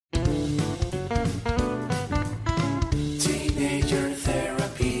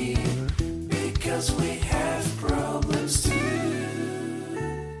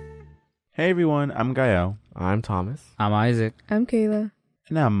Hey everyone, I'm Gael. I'm Thomas. I'm Isaac. I'm Kayla.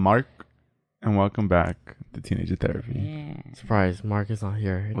 And I'm Mark. And welcome back to Teenager Therapy. Yeah. Surprise, Mark is not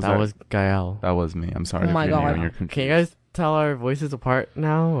here. Was that that- was Gael. That was me. I'm sorry Oh my if you're new God. and you're confused. Can you guys tell our voices apart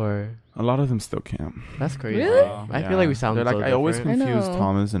now, or A lot of them still can't. that's crazy? Really? I feel like we sound They're like, so I always different. confuse I know.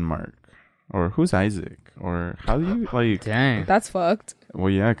 Thomas and Mark. Or who's Isaac? Or how do you, like... Dang. That's fucked.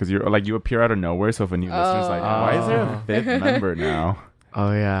 Well, yeah, because you're like, you appear out of nowhere, so if a new listener's like, why is there a Oh. fifth member now?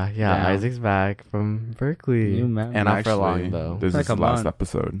 Oh yeah. Yeah. Isaac's back from Berkeley. New member. And Not actually, for long, though. this Like is a the last month.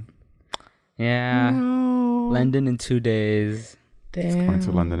 episode. Yeah. No. London in 2 days. Damn. Going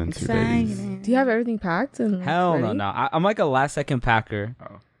to London in 2 days. Do you have everything packed? And Hell no, ready? no. I'm like a last second packer.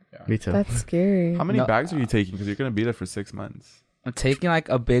 Oh, yeah. Me too. That's scary. How many No. bags are you taking? Because you're going to be there for 6 months. I'm taking like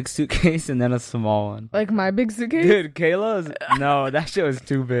a big suitcase and then a small one. Like my big suitcase? Dude, Kayla's... No, that shit was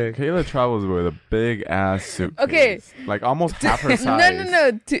too big. Kayla travels with a big ass suitcase. Okay. Like almost half her size.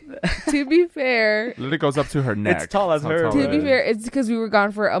 No. To be fair, Literally goes up to her neck. It's tall as How her. tall to it be is. fair, it's because we were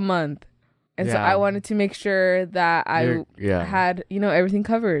gone for a month. And so Yeah. I wanted to make sure that I Yeah. had, everything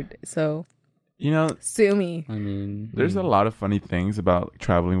covered. So You know, sue me. I mean... there's a lot of funny things about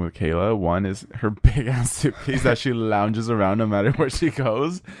traveling with Kayla. One is her big ass suitcase that she lounges around no matter where she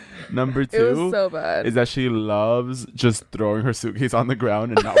goes. Number It was two so bad. is that she loves just throwing her suitcase on the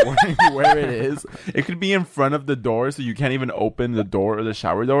ground and not worrying where it is. It could be in front of the door, so you can't even open the door or the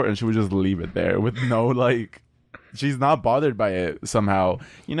shower door, and she would just leave it there with no, like... She's not bothered by it somehow.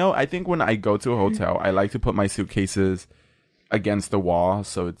 You know, I think when I go to a hotel, I like to put my suitcases against the wall,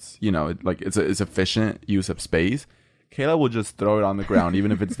 so it's, it's efficient use of space. Kayla will just throw it on the ground,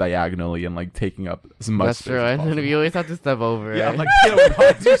 even if it's diagonally and like taking up as much That's space true. as And then possible. we always have to step over. Yeah, it. I'm like, Kayla, why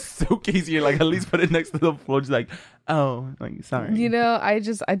is your suitcase here? Like, at least put it next to the floor. She's like, oh, like, sorry.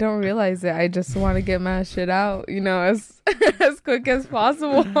 I don't realize it. I just want to get my shit out, as as quick as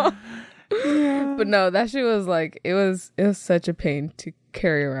possible. But no, that shit was like it was such a pain to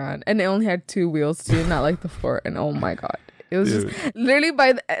carry around, and it only had 2 wheels too, not like the 4. And oh my god, it was Dude. just literally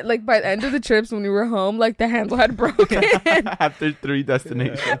by the end of the trips when we were home, like the handle had broken. After 3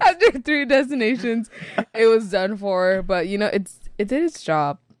 destinations. After 3 destinations, it was done for. But it did its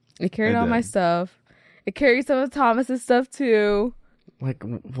job. It carried It all my did. stuff. It carried some of Thomas's stuff too. like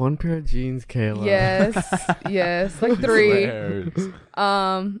one pair of jeans, Kayla. Yes, like 3. Swears.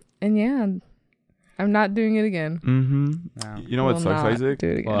 And yeah, I'm not doing it again. Mm-hmm. No. You know what Will sucks, not Isaac? do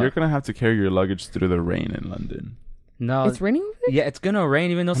it again. What? You're going to have to carry your luggage through the rain in London. No. It's raining over there? Yeah, it's gonna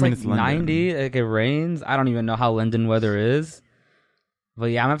rain even though it's I mean, like it's London. 90. Like it rains. I don't even know how London weather is. But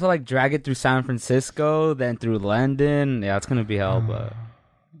yeah, I'm gonna have to like drag it through San Francisco, then through London. Yeah, it's gonna be hell, but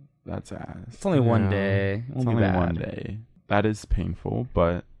That's ass. it's only one Yeah. day. It It's won't be only bad. one day. That is painful,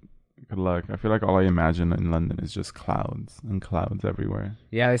 but good luck. I feel like all I imagine in London is just clouds and clouds everywhere.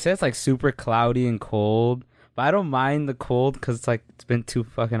 Yeah, they say it's like super cloudy and cold, but I don't mind the cold because it's been too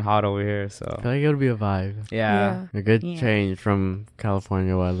fucking hot over here. I So feel like it would be a vibe. yeah. A good Yeah. change from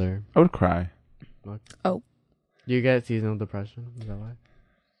California weather. I would cry. Oh. You get seasonal depression? Is that why?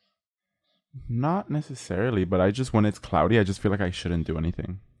 Not necessarily, but I just, when it's cloudy, I just feel like I shouldn't do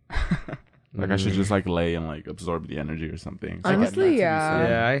anything. Like I should just like lay and like absorb the energy or something. So I get Honestly, that to be yeah. sad.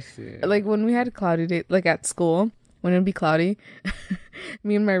 Yeah, I see. Like when we had cloudy day, like at school, when it'd be cloudy,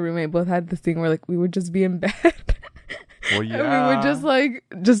 me and my roommate both had this thing where like we would just be in bed. Well, And yeah. we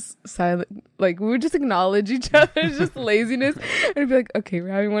would just silent, like we would just acknowledge each other's just laziness and be like, okay, we're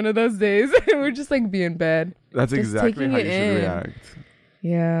having one of those days, and we're just like be in bed. That's just exactly taking how you it should in. react.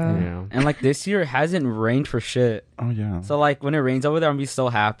 Yeah. Yeah. And like this year, it hasn't rained for shit. Oh yeah. So like when it rains over there, I'm gonna be so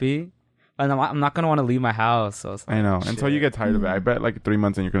happy, and I'm not gonna want to leave my house. So it's like, I know. Until you get tired of it. I Mm. bet like 3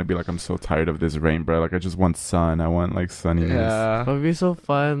 months and you're gonna be like, I'm so tired of this rain, bro. Like I just want sun. I want like sunniness. yeah. It would be so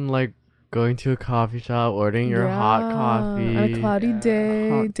fun, like going to a coffee shop, ordering your hot Yeah, coffee. on a cloudy day,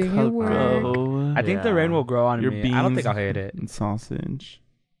 Hot doing your work. cocoa I think the rain will grow on Your me. I don't think beans I'll hate it, and sausage.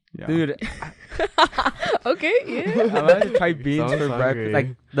 Yeah. dude. Okay, yeah. I'm about to try beans Sounds for hungry. breakfast,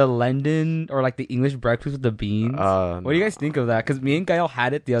 like the London or like the English breakfast with the beans. What do you guys think of that? Because me and Gael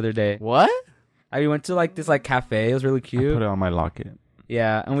had it the other day. What? We went to like this like cafe. It was really I cute. put it on my locket.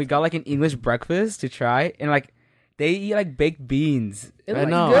 Yeah, and we got like an English breakfast to try, and like they eat like baked beans, It I looked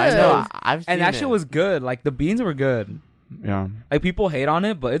know. good. I know. I've seen and that it. shit was good. Like the beans were good. Yeah. Like people hate on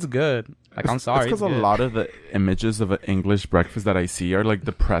it, but it's good. Like I'm sorry. It's because a good. lot of the images of an English breakfast that I see are like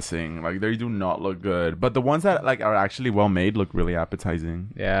depressing. Like they do not look good. But the ones that like are actually well made look really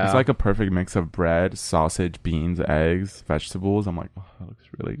appetizing. Yeah. It's like a perfect mix of bread, sausage, beans, eggs, vegetables. I'm like, oh, that looks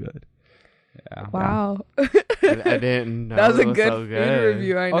really good. Yeah. Wow. I didn't know. That was a it was good so food good.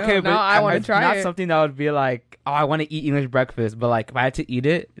 review. I know. Okay, but now I want to it's try not it. something that would be like, oh, I want to eat English breakfast, but like if I had to eat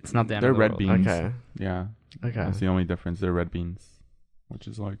it, it's not the end They're of the red world. beans. Okay. Yeah, Okay. that's the only difference. They're red beans, which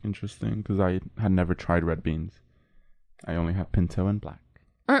is like interesting because I had never tried red beans. I only have pinto and black.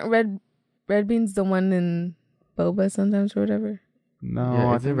 Aren't red beans the one in boba sometimes or whatever? No, Yeah,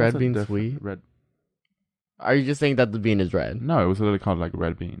 I is it think red that's a bean different- sweet? Red. Are you just saying that the bean is red? No, it was literally called like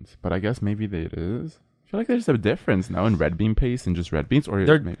red beans, but I guess maybe it is. I feel like there's a difference now in red bean paste and just red beans, or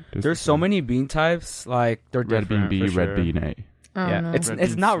There's so many bean types, like they're red bean different, B, for red sure. bean A. I don't know. It's Red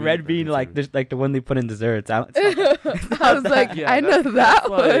it's bean not sweet, red red bean bean like sweet. there's like the one they put in desserts. It's not- I was like, Yeah, I know that's that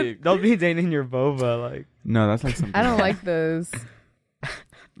one. like- those beans ain't in your boba. Like No, that's like something. I don't else. like those.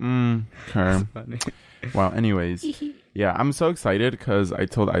 Okay. funny. Well, anyways, yeah, I'm so excited because I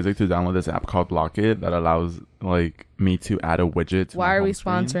told Isaac to download this app called Locket that allows like me to add a widget. To Why my are we home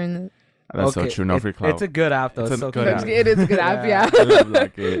screen. sponsoring it? That's so true. No free clout. It's a good app though. It's It's a so good good. app. It is a good app, yeah. I love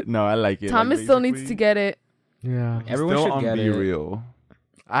Locket. No, I like it. Thomas Like, still needs basically, to get it. Yeah. Everyone still should on get Be it. Real.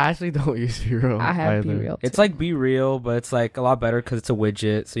 I actually don't use Vero. I have Be either. Real. It's like Be Real, but it's like a lot better because it's a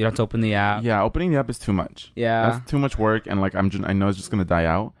widget, so you don't have to open the app. Yeah, opening the app is too much. Yeah. That's too much work, and like I know it's just gonna die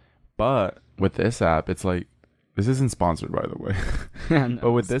out. But with this app, it's like this isn't sponsored, by the way. No.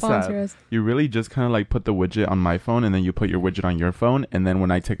 But with this Sponsor app, us. you really just kind of like put the widget on my phone, and then you put your widget on your phone, and then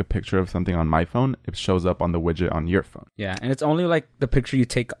when I take a picture of something on my phone, it shows up on the widget on your phone. Yeah, and it's only like the picture you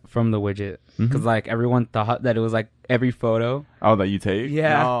take from the widget because Mhm. like everyone thought that it was like every photo. Oh, that you take?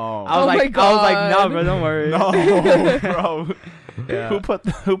 Yeah. No. I was Oh my like, God. no, bro, don't worry. No, bro. Yeah.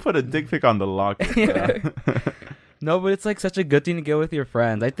 Who put a dick pic on the locket? bro? No, but it's like such a good thing to get with your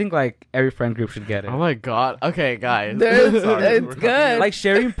friends. I think like every friend group should get it. Oh my god. Okay, guys. There's- Sorry, it's we're good. Like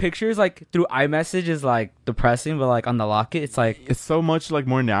sharing pictures like through iMessage is like depressing, but like on the locket, it's like It's so much like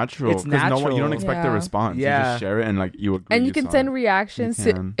more natural. It's 'cause No one, you don't natural. expect a Yeah. response. You Yeah. just share it and like you agree. And you can saw send it. reactions You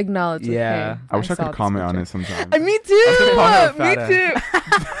to can. acknowledge. Like, Yeah. hey, I wish I saw could this comment on picture. it sometimes. Me I was gonna call her a too. Me fat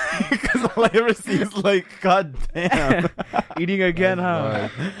too. Because all I ever see is like, God damn. eating again, huh?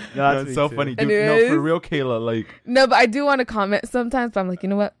 No, that's it's me so too. funny. Dude, no, Anyways. for real, Kayla, like, No, but I do want to comment sometimes. But I'm like, you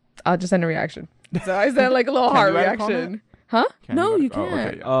know what? I'll just send a reaction. So I send like a little Can heart you add a reaction. comment? Huh? Can No, you you add- oh, can't.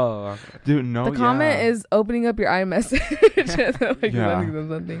 okay, yeah. Oh, okay. Dude, no. The comment yeah. is opening up your iMessage and then, like Yeah. sending them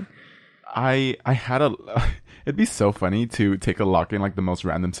something. I had a. It'd be so funny to take a lock in like the most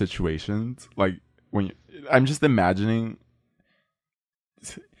random situations. Like when I'm just imagining.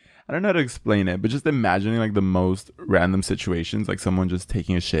 I don't know how to explain it, but just imagining like the most random situations, like someone just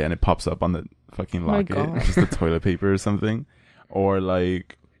taking a shit and it pops up on the fucking my locket, God. just the toilet paper or something, or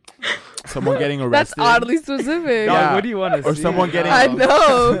like someone getting That's arrested. oddly specific. Dog, Yeah. what do you want to see? Or someone getting- I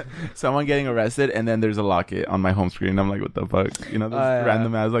know. Someone getting arrested, and then there's a locket on my home screen. I'm like, what the fuck? You know, those Yeah.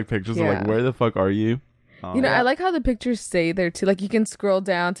 random ass like pictures of Yeah. like, where the fuck are you? You know, I like how the pictures stay there too. Like you can scroll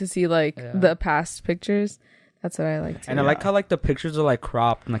down to see like Yeah. the past pictures. That's what I like too. And I like how like the pictures are like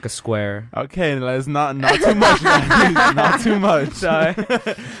cropped in like a square. Okay, let's not too much, guys. Not too much. Sorry.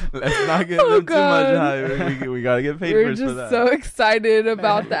 Let's not get Oh, them too much. God. High. We gotta get paid We're first for just that. so excited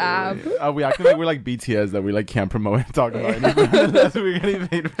about the app. We acting like we're like BTS that we like can't promote and talk about anything unless we're getting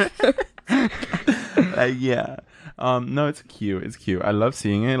paid for it. Yeah. No, it's cute. It's cute. I love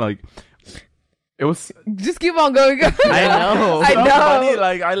seeing it. Like, it was Just keep on going. I know. I so know. funny.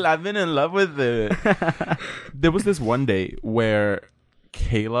 Like, I've been in love with it. There was this one day where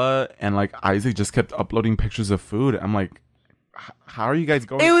Kayla and like Isaac just kept uploading pictures of food. I'm like, how are you guys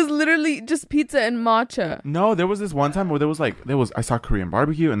going? It was literally just pizza and matcha. No, there was this one time where I saw Korean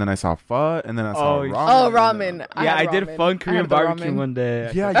barbecue, and then I saw pho, and then I saw Oh, ramen. Oh, and then- ramen. Yeah, I had did ramen. fun I Korean had the barbecue ramen. one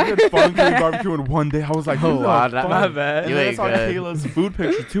day. Yeah, you did fun Korean barbecue in one day. I was like, Oh, what the wow, fuck? my bad. And You then I ain't saw good. Kayla's food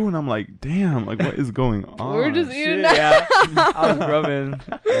picture too, and I'm like, damn, like what is going on? We're just Shit, eating that. yeah. I was grubbing.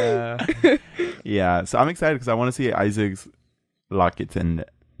 Yeah. Yeah, so I'm excited because I want to see Isaac's lockets in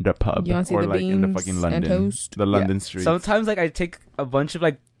the pub You wanna see or the like in the beans fucking and London, toast? the London streets. Sometimes like I take a bunch of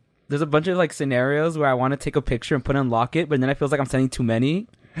like there's a bunch of like scenarios where I want to take a picture and put it on locket, but then I feels like I'm sending too many.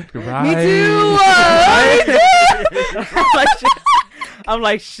 Right. Me too. I'm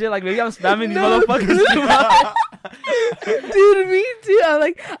like shit, like maybe I'm spamming these No. motherfuckers too much. Dude, me too. I'm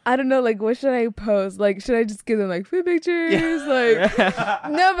like, I don't know, like, what should I post? Like, should I just give them like food pictures? Like,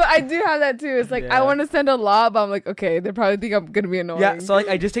 no, but I do have that too. It's like Yeah. I want to send a lot, but I'm like, okay, they probably think I'm gonna be annoying. Yeah, so like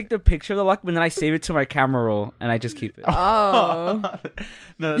I just take the picture of the locket, but then I save it to my camera roll and I just keep it. Oh,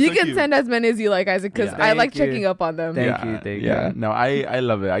 No, that's you so can cute. send as many as you like, Isaac, because Yeah. I like Thank you. checking up on them. Thank you. Yeah, no, I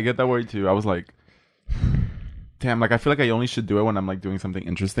love it. I get that word too. I was like, damn, like I feel like I only should do it when I'm like doing something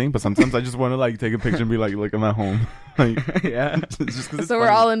interesting, but sometimes I just want to like take a picture and be like, look, I'm at home. Like, Yeah. just 'cause it's So we're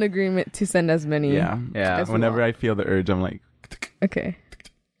funny. all in agreement to send as many. Yeah. Yeah. as we Whenever want. I feel the urge, I'm like, Okay.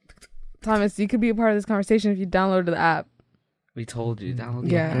 Thomas, you could be a part of this conversation if you downloaded the app. We told you. Download the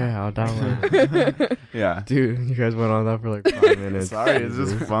Yeah. Yeah, I'll download it. yeah. Dude, you guys went on that for like 5 minutes. Sorry, it's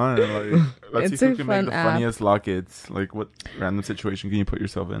just fun. Like, let's It's see who a can make fun the app. funniest lockets. Like, what random situation can you put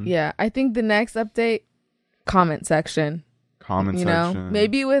yourself in? Yeah, I think the next update, comment section. Comment You section. know,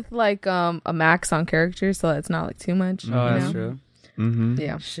 maybe with like a max on characters, so it's not like too much. Oh, you that's know? true. Mm-hmm.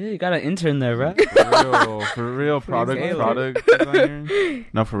 Yeah. Shit, you got an intern there, bro. For real, product Taylor. designer.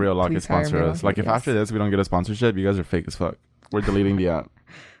 No, for real, Locket Please hire sponsor me, us. Like, if yes. after this we don't get a sponsorship, you guys are fake as fuck. We're deleting the app.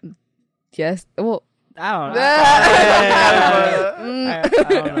 Yes. Well. I don't know. I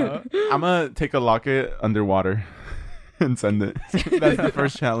don't know. I'm gonna take a locket underwater and send it. That's the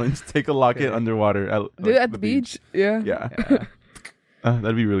first challenge. Take a locket Okay. underwater at, Do it at the beach. Yeah. Yeah. Yeah.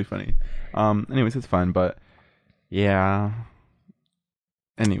 That'd be really funny. Anyways, it's fun, but yeah.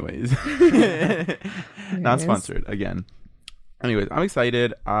 Anyways, not Anyways. sponsored again. Anyways, I'm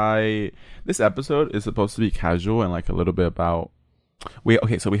excited. This episode is supposed to be casual and like a little bit about.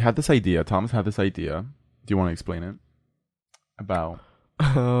 So we had this idea. Thomas had this idea. Do you want to explain it? About.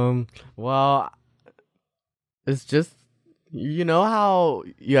 Well, it's just, you know how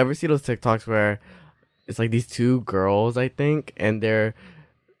you ever see those TikToks where it's like these two girls, I think, and they're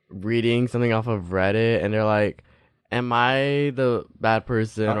reading something off of Reddit, and they're like, "Am I the bad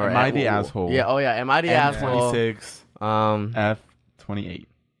person or am I the asshole?" Yeah. Oh yeah. Am I the asshole? M26 F28.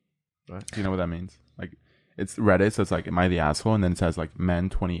 What? Do you know what that means? Like, it's Reddit, so it's like, am I the asshole? And then it says like men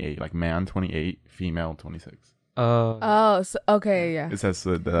 28, like man 28, female 26. Oh, so, okay, yeah. It says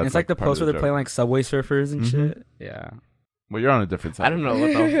that's It's like the part of post where they're joke. playing like Subway Surfers and Mhm. shit. Yeah. Well, you're on a different side. I don't know what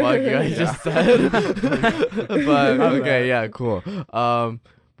the fuck you guys just said, but okay, yeah, cool. But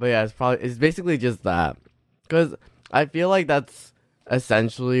yeah, it's basically just that, because I feel like that's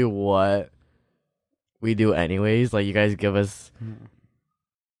essentially what we do anyways. Like, you guys give us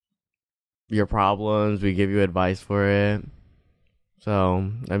your problems, we give you advice for it.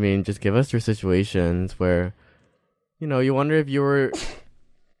 So I mean, just give us your situations where, you know, you wonder if you were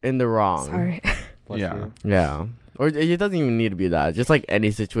in the wrong. Sorry. Bless Yeah. you. Yeah. Or it doesn't even need to be that. Just like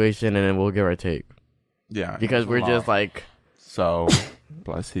any situation, and then we'll give our take. Yeah. Because it's a we're lot. just like, So,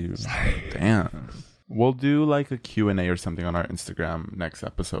 bless you. Sorry. Damn. We'll do like a Q&A or something on our Instagram next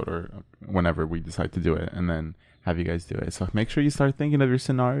episode or whenever we decide to do it, and then have you guys do it. So make sure you start thinking of your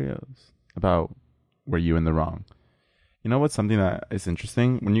scenarios about were you in the wrong. You know what's something that is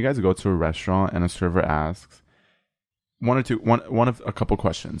interesting? When you guys go to a restaurant and a server asks one of a couple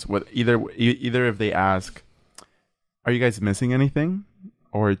questions. With either if they ask, are you guys missing anything?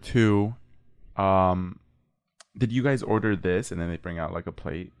 Or two, did you guys order this? And then they bring out like a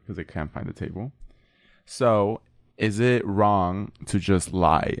plate because they can't find the table. So is it wrong to just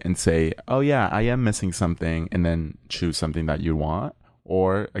lie and say, oh yeah, I am missing something, and then choose something that you want,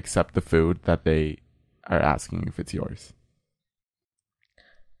 or accept the food that they are asking if it's yours?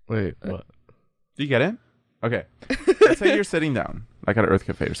 wait, what? Do you get it? Okay. Let's say you're sitting down, like at an Earth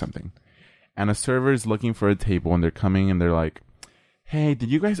Cafe or something, and a server is looking for a table, and they're coming and they're like, hey, did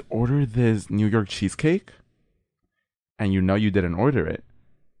you guys order this New York cheesecake? And you know you didn't order it.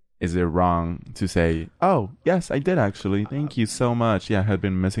 Is it wrong to say, oh, yes, I did actually. Thank you so much. Yeah, I had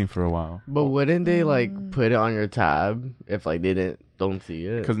been missing for a while. But wouldn't they like put it on your tab if like they don't see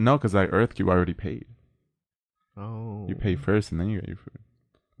it? Because at Earth, you already paid. Oh, You pay first and then you get your food.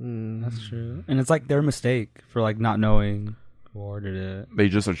 That's true. And it's like their mistake for like not knowing who ordered it. They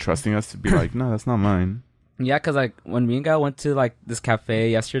just are trusting us to be like, no, that's not mine. Yeah, because like when me and Guy went to like this cafe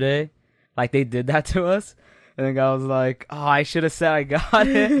yesterday, like they did that to us. And then Guy was like, oh, I should have said I got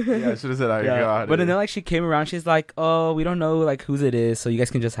it. Yeah, I should have said I Yeah. got But it. then like she came around, she's like, oh, we don't know like whose it is, so you guys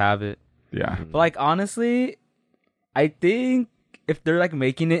can just have it. Yeah. But like honestly, I think if they're like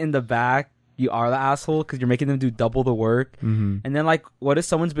making it in the back, you are the asshole because you're making them do double the work. Mm-hmm. And then like, what if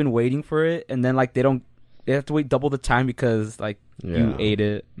someone's been waiting for it and then like they have to wait double the time because like you Yeah. ate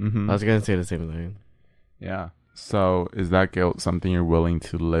it. Mm-hmm. I was gonna say the same thing. Yeah. So is that guilt something you're willing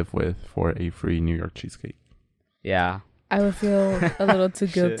to live with for a free New York cheesecake? Yeah. I would feel a little too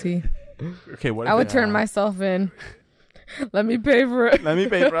guilty. Okay, what I if would it- turn myself in. Let me pay for it. Let me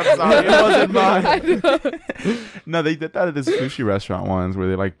pay for it. I'm sorry, it wasn't I mine. know. No, they did that at this sushi restaurant once where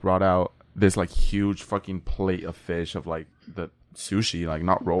they like brought out this like huge fucking plate of fish of like the sushi, like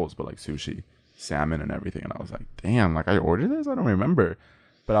not rolls, but like sushi, salmon and everything. And I was like, damn, like I ordered this? I don't remember.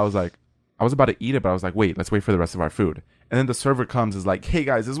 But I was like, I was about to eat it, but I was like, wait, let's wait for the rest of our food. And then the server comes, is like, hey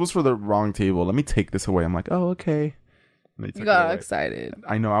guys, this was for the wrong table. Let me take this away. I'm like, oh, okay. And they You took it got away. excited.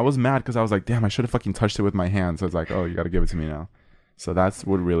 I know. I was mad because I was like, damn, I should have fucking touched it with my hand. So it's like, oh, you got to give it to me now. So that's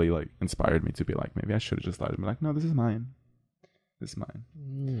what really like inspired me to be like, maybe I should have just let it be like, no, this is mine. This is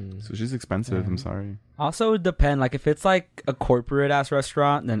mine. So she's expensive. I'm sorry. Also, it would depend. Like, if it's like a corporate ass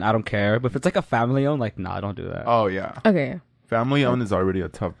restaurant, then I don't care. But if it's like a family owned, like, nah, don't do that. Oh, yeah. Okay. Family owned is already a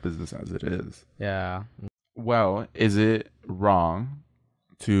tough business as it is. Yeah. Well, is it wrong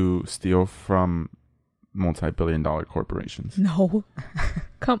to steal from multi-billion-dollar corporations? No.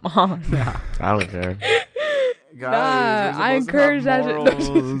 Come on. I don't care. Guys, I encourage that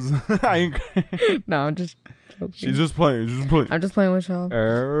shit. I encourage. No, I'm just joking. She's just playing. She's just playing. I'm just playing with y'all.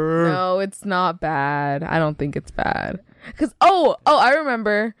 No, it's not bad. I don't think it's bad. Cause I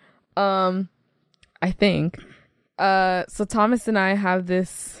remember. I think. So Thomas and I have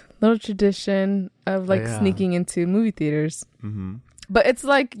this little tradition of like sneaking into movie theaters. Mm-hmm. But it's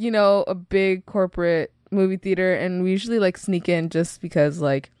like, you know, a big corporate movie theater, and we usually like sneak in just because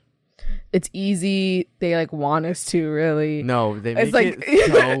like it's easy. They like want us to really. No, they make It's like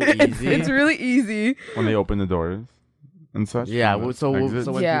it so easy. It's really easy. When they open the doors and such. Yeah, and the so exits.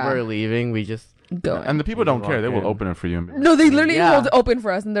 when Yeah. people are leaving, we just Go. And the people don't You care. They walk will in. open it for you. And be like, No, they literally Yeah. hold it open for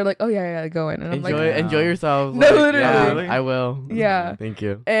us, and they're like, "Oh yeah, go in." And I'm enjoy like, enjoy yourselves. No, Like, literally. yeah, Really? I will. Yeah. Thank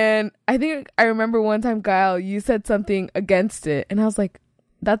you. And I think I remember one time, Kyle, you said something against it, and I was like,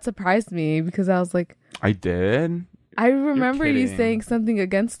 that surprised me because I was like, I did. I remember you kidding. saying something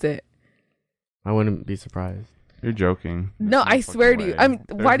against it. I wouldn't be surprised. You're joking. No, There's I swear to fucking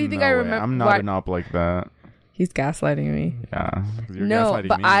you. way. Why do you There's think I no way. remember? I'm not an op like that. He's gaslighting me. Yeah. 'Cause you're No, gaslighting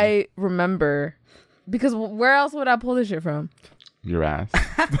but me. I remember because where else would I pull this shit from? Your ass.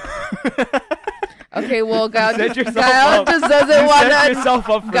 Okay, well, Kyle set yourself Kyle up. just doesn't want Set to. yourself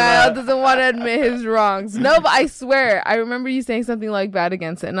up for Kyle that. doesn't want to admit his wrongs. No, but I swear, I remember you saying something like bad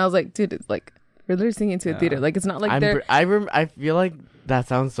against it, and I was like, dude, it's like we're literally singing into a theater. Like it's not like they're. I feel like that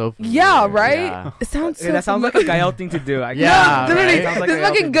sounds so familiar. Yeah, right. Yeah. It sounds so. Yeah, that sounds like a Gael thing to do. Yeah, No, literally, right? Sounds like this a Gael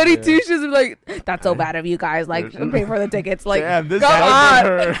fucking thing to goody do. two shoes are like, that's so bad of you guys. Like, pay for the tickets. Like, Damn, this come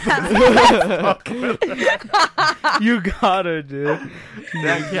on. You got her, dude.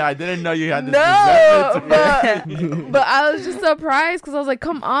 Yeah, I didn't know you had this. No, resentment to but I was just surprised because I was like,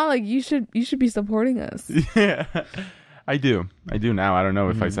 come on, like you should be supporting us. me. Yeah. I do now. I don't know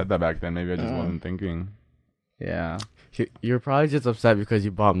if I said that back then. Maybe I just wasn't thinking. Yeah. You're probably just upset because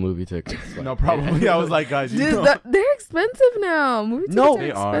you bought movie tickets. No, probably. I was like, guys, you Dude, know. they're expensive now. Movie tickets No, are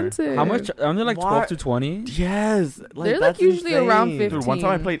they are. expensive. How much? Aren't they like Why- 12 to 20? Yes, They're, like, that's usually around insane. 50. Dude, one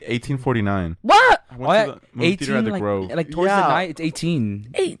time I played 1849. What? I Oh, went yeah, to the movie theater at the Grove. like towards the Yeah. night, it's 18.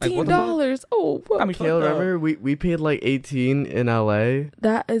 $18. Oh, what? I mean, Kale, remember we paid like 18 in LA.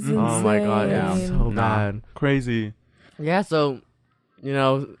 That is insane. Oh my god, Yeah. it's so Nah. bad. Crazy. Yeah, so you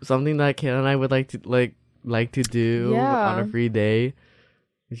know something that Kale and I would like to do Yeah. on a free day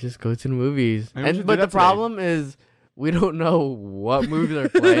is just go to the movies. Maybe we should do But the that today. problem is we don't know what movies are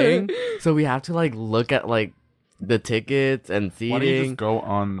playing, so we have to like look at like the tickets and Why don't you seating. just go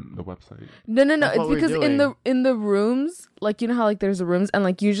on the website? No. That's It's what we're because in the rooms, like you know how like there's the rooms and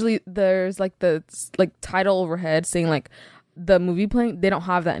like usually there's like the like title overhead saying like the movie playing. They don't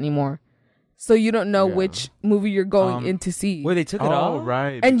have that anymore, so you don't know Yeah. which movie you're going in to see. Wait, they took it Oh, off?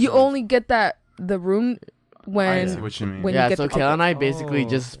 right. And you because- only get the room I when see what you mean. when you Yeah, get so the Kale and I basically Oh.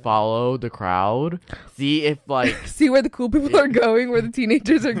 just follow the crowd, see if like see where the cool people are going, where the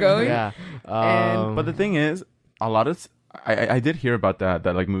teenagers are going. yeah. And- But the thing is, a lot of I did hear about that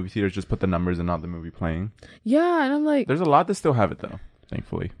like movie theaters just put the numbers and not the movie playing. Yeah, and I'm like, There's a lot that still have it though,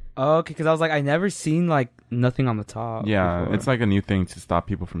 thankfully. Oh, okay, because I was like, I never seen like nothing on the top. Yeah, before. it's like a new thing to stop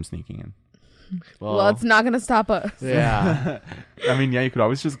people from sneaking in. well, it's not gonna stop us. yeah. I mean, yeah, you could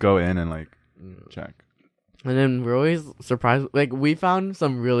always just go in and like check. And then we're always surprised. Like, we found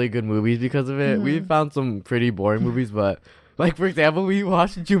some really good movies because of it. We found some pretty boring movies, but, like, for example, we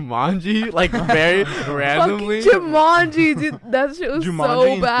watched Jumanji, like, very randomly. Fucking Jumanji, dude, that shit was Jumanji so in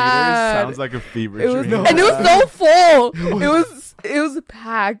theaters bad. sounds like a fever It was, dream. and it was so full. It was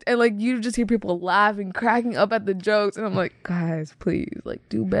packed, and like you just hear people laughing, cracking up at the jokes, and I'm like, guys, please, like,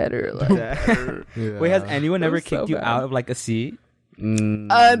 do better. Like, Yeah. Wait, has anyone It ever was so kicked you bad. out of like a seat?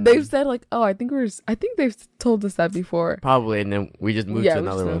 they've said like, oh, I think they've told us that before. Probably, and then we just moved Yeah, to we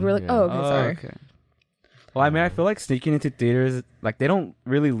another just- one. we're like, Yeah. oh, okay, sorry. Okay. Well, I mean, I feel like sneaking into theaters, like, they don't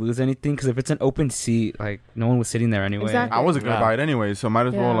really lose anything because if it's an open seat, like, no one was sitting there anyway. Exactly. I wasn't gonna Yeah. buy it anyway, so might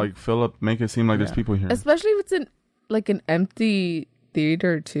as well Yeah. like fill up, make it seem like there's Yeah. people here. Especially if it's an empty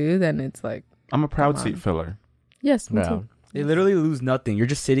theater too, then it's like, I'm a proud Come seat on. filler. yes, me Yeah. too. They literally lose nothing. You're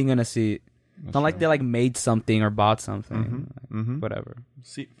just sitting in a seat. It's not like they like made something or bought something. Whatever.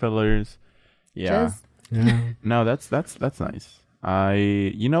 Seat fillers. Yeah. No, that's nice.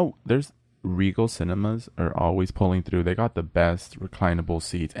 There's Regal Cinemas are always pulling through. They got the best reclinable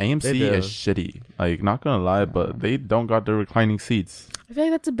seats. AMC is shitty. Like, not gonna lie, but they don't got the reclining seats. I feel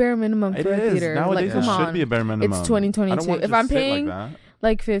like that's a bare minimum for a theater. Nowadays, like, it should be a bare minimum. It's 2022. If I'm paying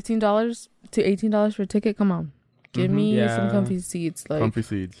like $15 to $18 for a ticket, come on, give me some comfy seats. Like comfy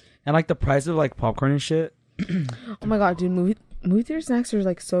seats. And like the price of like popcorn and shit. Oh my god, dude, movie theater snacks are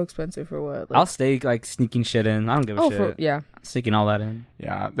like so expensive for what? Like, I'll stay like sneaking shit in. I don't give a shit. Sneaking all that in.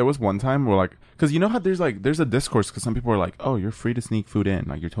 Yeah, there was one time where like, because you know how there's a discourse because some people are like, oh, you're free to sneak food in,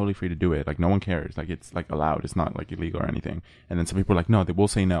 like you're totally free to do it, like no one cares, like it's like allowed, it's not like illegal or anything. And then some people are like, no, they will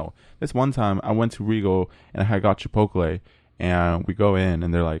say no. This one time I went to Regal and I got Chipotle and we go in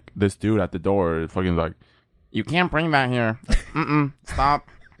and they're like, this dude at the door fucking like, you can't bring that here. Stop.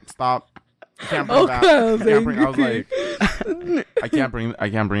 You can't bring that. I was like, I can't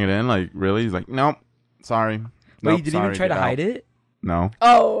bring it in. Like, really? He's like, nope. Sorry. Wait, you didn't even try to hide it? No.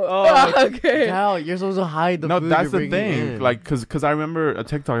 Oh, okay. Hell, you're supposed to hide the food. No, that's the thing. Like, cause I remember a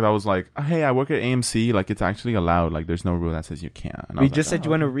TikTok that was like, hey, I work at AMC. Like, it's actually allowed. Like, there's no rule that says you can't. We just said you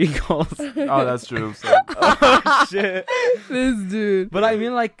went to Regal's. Oh, that's true. So. Oh shit, this dude. But I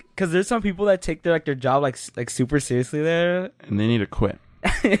mean, like, cause there's some people that take their job like super seriously there, and they need to quit.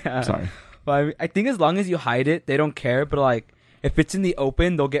 Yeah. Sorry. But I think as long as you hide it, they don't care. But like, if it's in the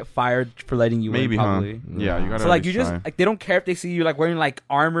open, they'll get fired for letting you in. Probably. Huh? Yeah, you gotta. So like, you just like they don't care if they see you like wearing like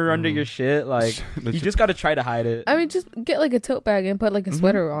armor under your shit. Like, you just gotta try to hide it. I mean, just get like a tote bag and put like a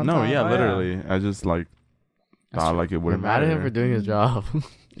sweater on. No, top. yeah, literally. I just like thought like it wouldn't matter. Mad at him for doing his job.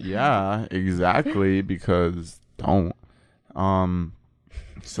 Yeah, exactly. Because don't.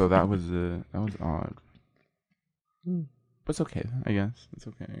 So that was odd. But it's okay, I guess. It's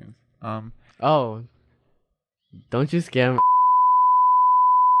okay, I guess. Oh, don't you scam?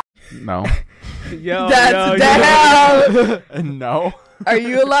 No. Yo, That's damn. No. Are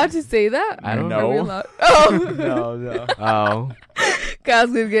you allowed to say that? I don't know. Oh. No. Oh,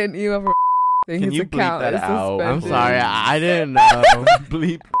 Kyle's gonna get an email from Can his you bleep account that is out? I'm suspended. sorry. I didn't know.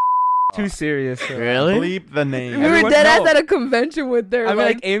 Bleep. Too serious. Really? Bleep the name. We were Everyone- dead ass no. at a convention with their I mean,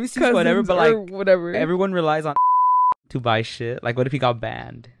 like AMC's whatever, cousins but like or whatever. everyone relies on to buy shit. Like, what if he got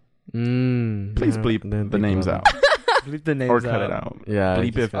banned? Please bleep the names out. Bleep the names Or cut it out. Yeah.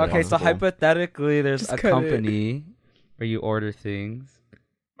 Bleep if Okay, so possible. hypothetically, there's Just a cut it. company where you order things.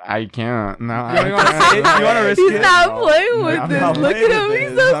 I can't. No, You don't wanna say it? You wanna risk He's it? not playing with I'm this. not Look playing at him. with He's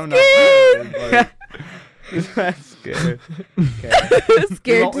this. so I'm not playing with scared. this, That's good.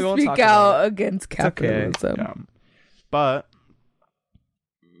 Scared we to won't speak talk about out against capitalism. yeah. But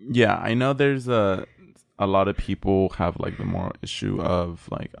yeah, I know there's a lot of people have like the moral issue of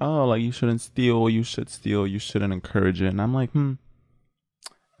like, oh, like you shouldn't steal, you should steal, you shouldn't encourage it. And I'm like,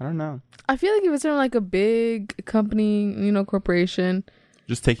 I don't know. I feel like if it's from like a big company, corporation,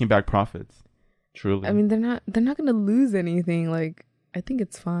 Just taking back profits. Truly. I mean, they're not gonna lose anything. Like, I think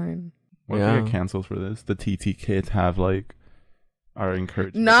it's fine. What if we get canceled for this? The TT kids have like are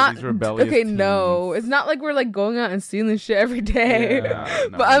encouraged. Not these rebellious okay. teens. No, it's not like we're like going out and stealing shit every day. Yeah,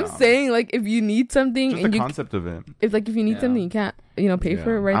 no, but I'm no. saying like if you need something Just and the you, concept of it. if you need Yeah. something, you can't pay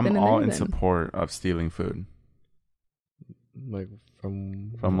for it right I'm then and all there. in then. support of stealing food Like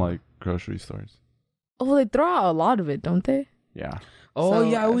from like grocery stores. Oh, they throw out a lot of it, don't they? Yeah. Oh So,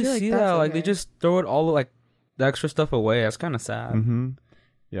 yeah, I I always feel like see that's that. Like, they okay. just throw it all like the extra stuff away. That's kind of sad. Mm-hmm.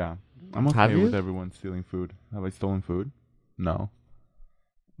 Yeah. I'm Have okay you? with everyone stealing food. Have I stolen food? No.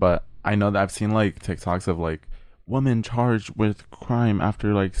 But I know that I've seen like TikToks of like woman charged with crime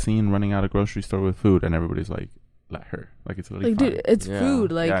after like seen running out of grocery store with food, and everybody's like, let her. Like, it's really Like, fine. dude, it's Yeah.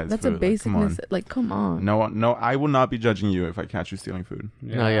 food. Like, Yeah, it's that's food. a Like, basic. come on. Like, come on. No, I will not be judging you if I catch you stealing food.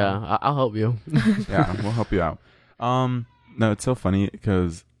 No, yeah, I'll help you. Yeah, we'll help you out. No, it's so funny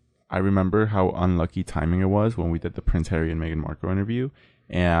because I remember how unlucky timing it was when we did the Prince Harry and Meghan Markle interview,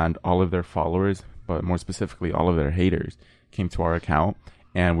 and all of their followers, but more specifically all of their haters, came to our account,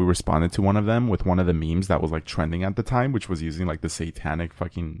 and we responded to one of them with one of the memes that was like trending at the time, which was using like the satanic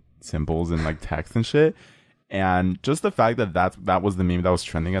fucking symbols and like text and shit. And just the fact that was the meme that was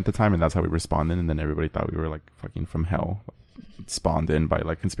trending at the time, and that's how we responded, and then everybody thought we were like fucking from hell, spawned in by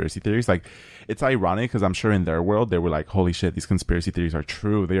like conspiracy theories. Like, it's ironic because I'm sure in their world they were like, holy shit, these conspiracy theories are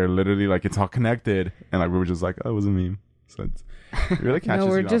true, they are literally like, it's all connected, and like we were just like, oh, it was a meme. So it really catches No,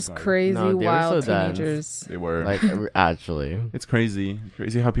 we're you off just guard. crazy, No, they were wild so dense. teenagers. They were Like actually, it's crazy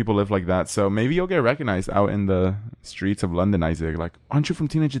how people live like that. So maybe you'll get recognized out in the streets of London, Isaac. Like, aren't you from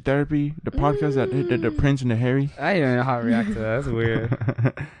Teenage Therapy, the podcast that did the Prince and the Harry? I don't even know how to react to that. That's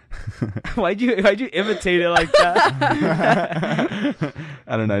weird. Why'd you imitate it like that?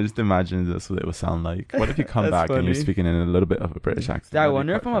 I don't know. I just imagined that's what it would sound like. What if you come That's back and you're funny. speaking in a little bit of a British accent? I That'd be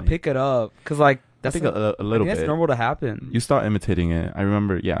wonder if quite I'm gonna funny. pick it up because like I that's think a little That's bit. normal to happen. You start imitating it. I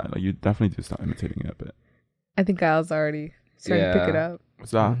remember. Yeah, like you definitely do start imitating it a bit. I think Kyle's already starting to pick it up.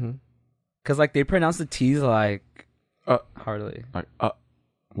 What's that? Mhm. Because like they pronounce the T's like Uh. hardly. Like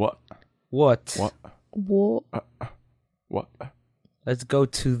what? What? What? What? Let's go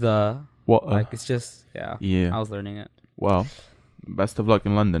to the What? like. It's just yeah. Yeah. I was learning it. Well, best of luck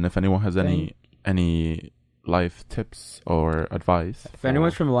in London. If anyone has any life tips or advice, If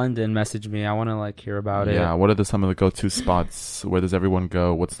anyone's from London, message me. I want to like hear about it. yeah, what are some of the go-to spots? Where does everyone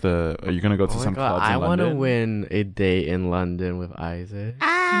go? Are you gonna go to Oh my some God, clubs I in want to London? win a date in London with Isaac.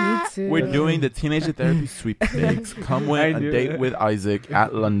 Me too. We're doing the teenager therapy sweepstakes. Come I win a knew date it. with Isaac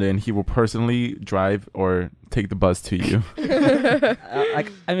at London. He will personally drive or take the bus to you.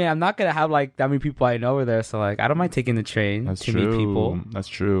 Like I mean, I'm not gonna have like that many people I know over there, so like I don't mind taking the train That's to true. meet people. That's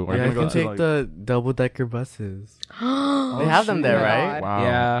true. Or Yeah, you're you gonna can go take to, like- the double-decker buses. Oh, They have them there, shoot. right? Wow.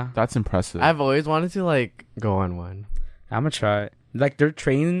 Yeah. That's impressive. I've always wanted to like go on one. I'm gonna try it. Like their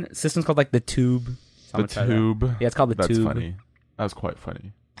train system's called like the Tube. So I'm the gonna try that. tube. Yeah, it's called the That's Tube. funny. That was quite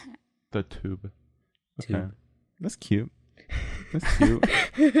funny. The tube. Okay. Tube. That's cute. That's cute.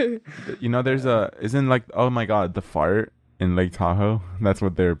 You know, isn't like, oh my God, the fart in Lake Tahoe? That's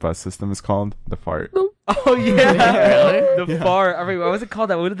what their bus system is called. The fart. Oh yeah, Really? the far. I mean, what was it called?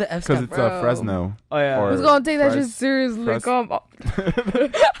 That what did the F Because stand it's for? Bro. Fresno. Oh yeah. or- Who's gonna take that shit Press- seriously? press- Come on.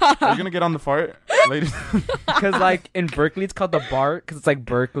 Are you gonna get on the fart later? Because like in Berkeley, it's called the BART because it's like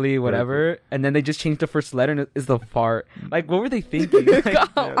Berkeley, whatever. And then they just changed the first letter and it is the fart. Like, what were they thinking? Like,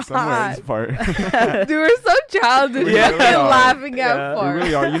 Yeah, somewhere it's fart. Dude, we're so childish. We really We're are. laughing Yeah. at We fart.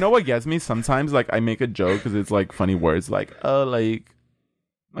 really are. You know what gets me? Sometimes, like, I make a joke because it's like funny words, like, oh, like,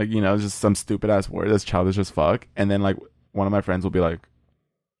 you know, just some stupid ass word that's childish as fuck, and then like one of my friends will be like,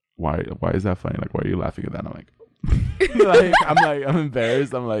 why is that funny? Like, why are you laughing at that? And I'm like, I'm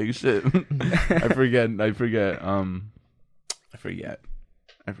embarrassed. I'm like, shit. I forget that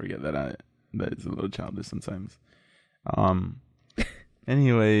it's a little childish sometimes.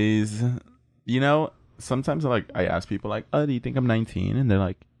 Anyways, you know, sometimes I ask people like, oh, do you think I'm 19? And they're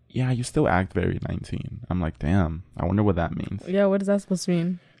like, yeah, you still act very 19. I'm like, damn, I wonder what that means. Yeah, what is that supposed to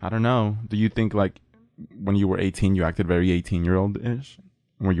mean? I don't know. Do you think like when you were 18, you acted very 18-year-old-ish?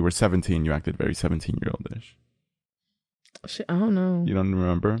 When you were 17, you acted very 17-year-old-ish? Shit, I don't know. You don't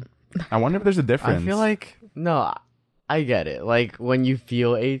remember? I wonder if there's a difference. I feel like no, I get it. Like when you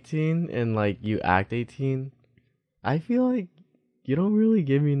feel 18 and like you act 18, I feel like you don't really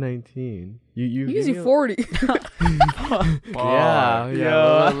give me 19. You You give usually me 40. Yeah,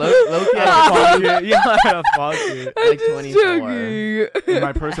 Yeah. Low-key, Yeah, fuck it. like just 24. joking. In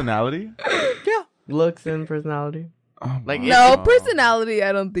my personality? Looks and personality. Oh, Like, my No, God. personality,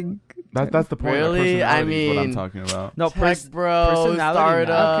 I don't think. That's the point. Really? Personality I is what I'm mean- talking about. No, Tech bro, personality,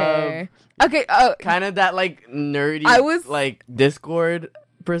 startup. Okay. Okay, Kind of that like nerdy, I was- like Discord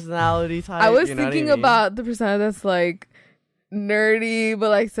personality type. I was you know what I thinking mean? about the personality that's like nerdy, but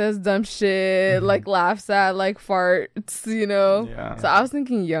like says dumb shit, like laughs at like farts, you know? Yeah. So I was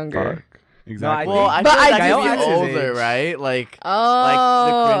thinking younger. Dark. Exactly. Well, I But feel like I that do could be feel- older, right? Like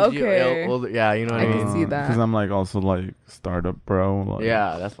Oh, the cringy okay. older. Yeah, you know what I I can mean. see that. Because I'm like also like startup bro. Like,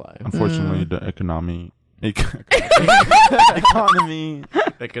 Yeah, that's why. Unfortunately, the economy. Economy.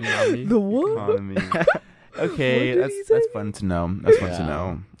 The what? Economy. Okay, What did he that's say? fun to know. That's fun to Yeah.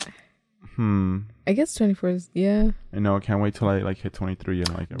 know. I guess 24 is, yeah. I know. I can't wait till I like hit 23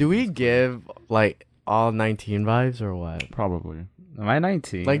 and like. Do we everything's give like all 19 vibes or what? cool. Probably. Am I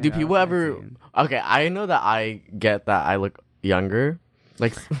 19? Like, do Yeah, people I'm ever? 19. Okay, I know that I get that I look younger.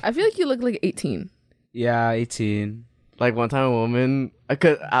 Like, I feel like you look like 18. Yeah, 18. like one time a woman, I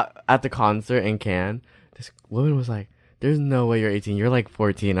could at the concert in Cannes, this woman was like, "There's no way you're 18. You're like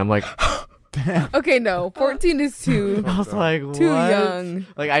 14." I'm like, Okay, no. 14 is too I was like, too what? young.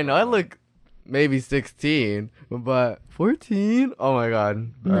 Like, I know I look maybe 16, but 14? Oh my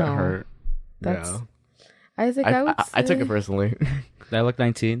god, That No. hurt. That's yeah. Isaac, I would I took say- it personally. Do I look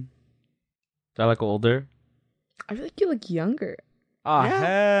 19? Do I look older? I feel like you look younger. Oh, Yeah.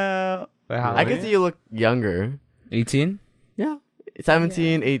 hell. Wait, how I old? can see you look younger. 18? Yeah,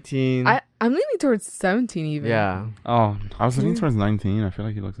 17, 18. I'm leaning towards 17 even. yeah. Oh, I was looking Yeah. towards 19. I feel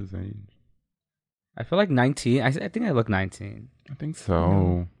like he looks his age. I feel like 19. I think I look 19. I think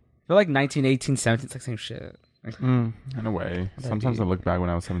so. I feel like 19, 18, 17. It's like same shit. Like, In a way. That'd Sometimes be- I look back when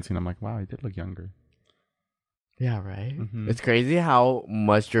I was 17. I'm like, wow, I did look younger. Yeah, right. Mhm. It's crazy how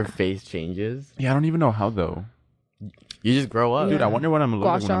much your face changes. Yeah, I don't even know how though. You just grow up. Dude, I wonder what I'm gonna look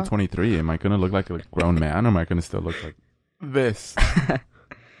like when I'm Guasha. 23. Am I gonna look like a grown man, or am I gonna still look like this? I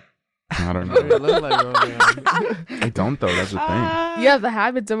don't You know. look like Romeo. I don't though. That's the thing. You have the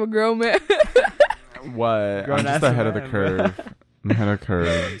habits of a grown man. What? Grown I'm just ass ahead of the man, curve. I'm ahead of the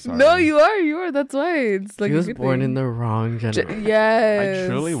curve. Sorry. No, you are. That's why it's like He a was good born thing. in the wrong generation. Yes, I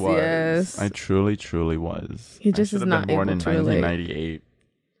truly was. Yes, I truly was. He just I is should have not been born able in to relate.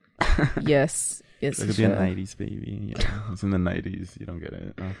 1998. yes. It you could be a should. 90s baby. Yeah, it's in the 90s. You don't get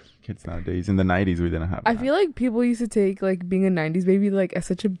it. Oh, kids nowadays. In the 90s, we didn't have. I that. feel like people used to take like being a '90s baby like as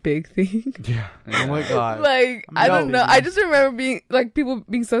such a big thing. Yeah. Oh my god. Like I No. don't know. I just remember being like people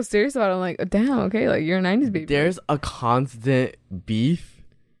being so serious about it. I'm like, damn, okay, like you're a '90s baby. There's a constant beef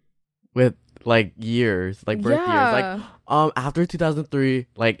with like years, like birth years. Like after 2003,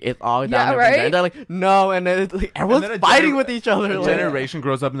 like it's all down. Yeah, from right? there. And they're like, no, and then it's like everyone's then a fighting with each other. The Like, generation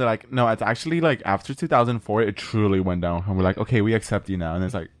grows up and they're like, no, it's actually like after 2004, it truly went down. And we're like, okay, we accept you now. And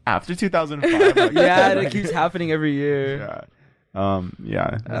it's like after 2005. Like, Yeah, and it keeps happening every year. Yeah.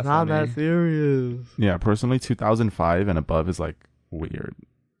 Yeah. it's That's not funny. that serious. Yeah. Personally, 2005 and above is like weird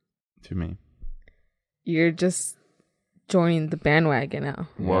to me. You're just joining the bandwagon now.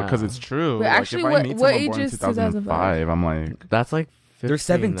 Well, because Yeah. it's true. Wait, Like, actually, if I what- meet what someone age born in is 2005? I'm like That's like 15, They're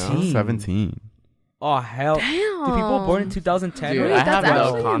 17. 17. Oh hell! Damn. Do people born in 2010? Dude, Wait, I have that's no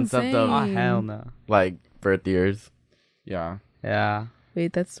actually concept of Oh insane. hell no! like birth years. Yeah. Yeah,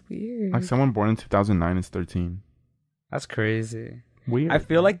 Wait, that's weird. Like someone born in 2009 is 13. that's crazy. Weird. I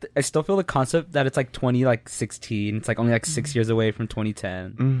feel like I still feel the concept that it's like 2016. It's like only like 6 years away from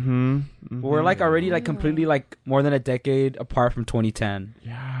 2010. Mm-hmm. We're like already like completely like more than a decade apart from 2010.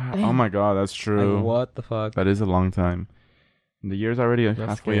 Yeah. Oh my god, that's true. Like what the fuck? That is a long time. The year's already That's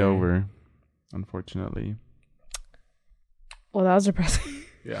halfway scary. over, unfortunately. Well, that was depressing.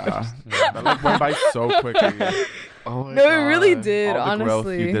 Yeah. That like went by so quickly. Oh my No, it really God. did. All the growth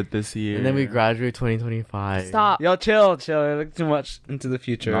Honestly, you did this year. And then we graduate 2025. stop. Yo, chill. You look too much into the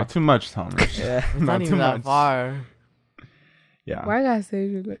future. Not too much, Thomas. Yeah. It's not even that far. Yeah. Why I gotta say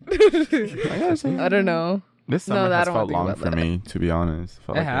you like? I gotta say, I don't know. This No, summer I has don't wanna felt think long about for that. me, to be honest.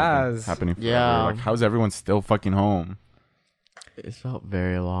 Felt It like been has. happening forever. Yeah. Like, how's everyone still fucking home? It felt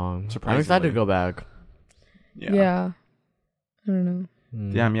very long. I'm Surprisingly. excited to go back. Yeah. I don't know.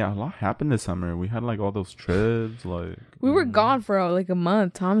 Damn, yeah, a lot happened this summer. We had like all those trips, like We were gone for like a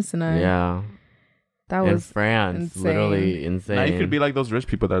month, Thomas and I. Yeah. That In was. France. insane. Literally insane. now you could be like those rich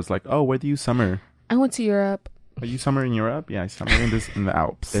people that's like, oh, where do you summer? I went to Europe. Are you summer in Europe? Yeah, I summer in the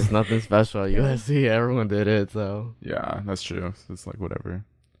Alps. It's nothing special. USC, everyone did it, so. Yeah, that's true. So it's like whatever.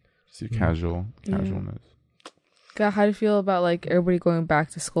 Just your Mm. Yeah. casualness. God, how do you feel about like everybody going back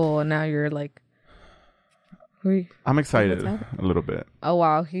to school and now you're like, I'm excited What's a little bit. oh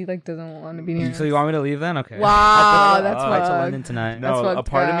wow, he like doesn't want to be near. So you want me to leave then? Okay. Wow, that's Flight to fucked. London tonight. That's No, a fucked,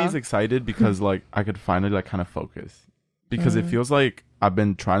 part of me yeah. is excited because like I could finally like kind of focus because it feels like I've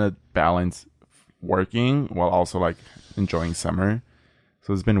been trying to balance working while also like enjoying summer.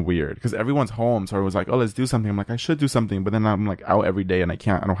 So it's been weird because everyone's home. So I was like, oh, let's do something. I'm like, I should do something. But then I'm like out every day and I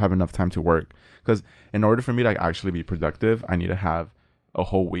don't have enough time to work. Because in order for me to like, actually be productive, I need to have a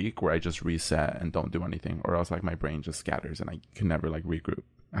whole week where I just reset and don't do anything, or else like my brain just scatters and I can never like regroup.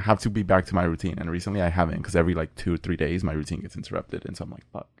 I have to be back to my routine. And recently I haven't, because every like 2-3 days my routine gets interrupted. And so I'm like,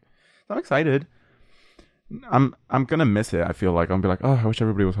 fuck. So I'm excited. I'm gonna miss it. I feel like I'm gonna be like, oh, I wish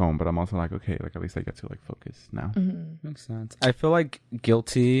everybody was home, but I'm also like, okay, like at least I get to like focus now. Makes sense. I feel like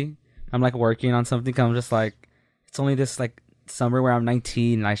guilty. I'm like working on something. I'm just like, it's only this like summer where I'm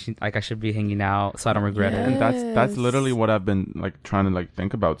 19 and I should be hanging out so I don't regret it. And that's literally what I've been like trying to like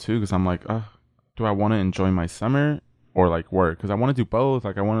think about too, because I'm like, do I want to enjoy my summer or like work? Because I want to do both.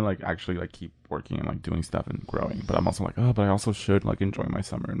 Like I want to like actually like keep working and like doing stuff and growing, but I'm also like, but I also should like enjoy my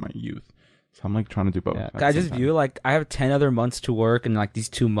summer and my youth. So I'm like trying to do both. Yeah. at the I same just time. view like I have 10 other months to work, and like these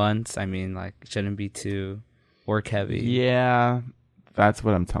 2 months, I mean, like shouldn't be too work heavy. Yeah, that's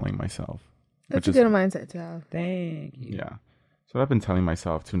what I'm telling myself. That's which a is- good mindset to have. Thank you. Yeah. So I've been telling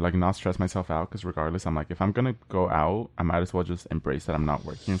myself to like not stress myself out, because regardless, I'm like, if I'm gonna go out, I might as well just embrace that I'm not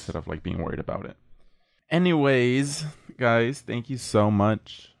working instead of like being worried about it. Anyways, guys, thank you so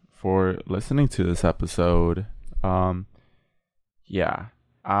much for listening to this episode. Yeah,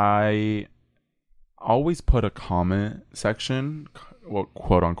 I always put a comment section, well,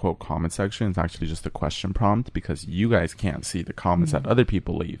 quote unquote comment section. It's actually just a question prompt, because you guys can't see the comments that other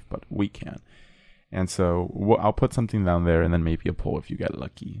people leave, but we can. And so I'll put something down there, and then maybe a poll if you get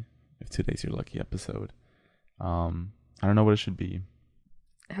lucky, if today's your lucky episode. I don't know what it should be.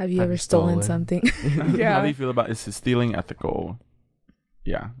 Have you ever stolen something? How do you feel about, is stealing ethical?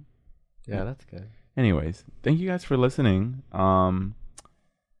 Yeah. Yeah, that's good. Anyways, thank you guys for listening.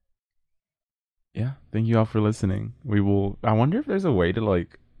 Yeah, thank you all for listening. I wonder if there's a way to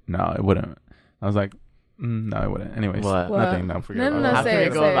like. No, it wouldn't. I was like, no, it wouldn't. Anyways, What? nothing. No, forget No, about no, it. How say can it,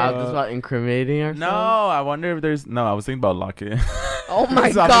 we go say it. about this about incriminating ourselves? No, I wonder if there's. No, I was thinking about Locket. Oh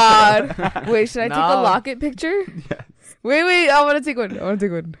my Stop god. Wait, should I take No. a Locket picture? Yes. Wait, I want to take one.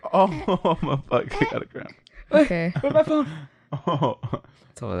 Oh, my fuck! I got a cramp. Okay. Where's my phone? Oh,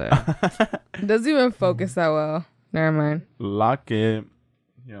 It's over there. It doesn't even focus that well. Never mind. Locket.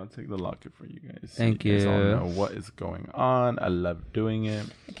 Yeah, I'll take the Locket for you guys. So Thank you. Guys all you. know what is going on. I love doing it,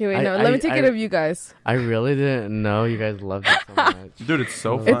 Okay, wait, I- no. I- Let me take it I- of you guys. I really didn't know you guys loved it so much. dude. It's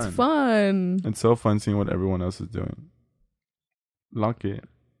so fun. It's fun. It's so fun seeing what everyone else is doing. Locket.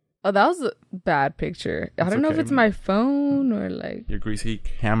 Oh, that was a bad picture. I It's don't know if okay. it's my phone or like. Your greasy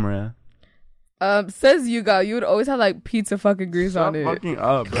camera. Says you would always have like pizza fucking grease Stop on it. fucking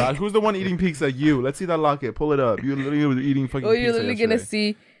up, bro. Who's the one eating pizza? You. Let's see that Locket. Pull it up. You literally were eating fucking Oh, pizza you're literally gonna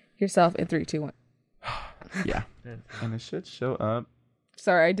yesterday. see yourself in 3, 2, 1. Yeah. And it should show up.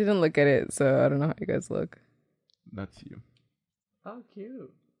 Sorry, I didn't look at it, so I don't know how you guys look. That's you. Oh,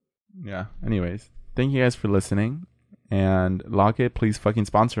 cute. Yeah. Anyways, thank you guys for listening. And Locket, please fucking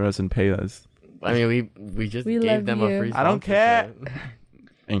sponsor us and pay us. I mean, we just We gave love them you. a free I don't care. sponsorship.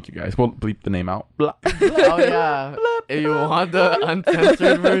 Thank you guys. We'll bleep the name out. Blah. Oh, yeah. If you want the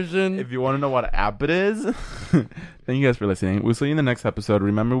uncensored version. If you want to know what app it is, thank you guys for listening. We'll see you in the next episode.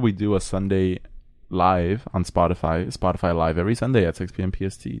 Remember, we do a Sunday live on Spotify Live every Sunday at 6 p.m.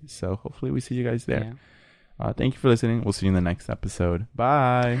 PST. So hopefully we see you guys there. Yeah. Thank you for listening. We'll see you in the next episode.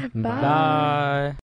 Bye. Bye. Bye.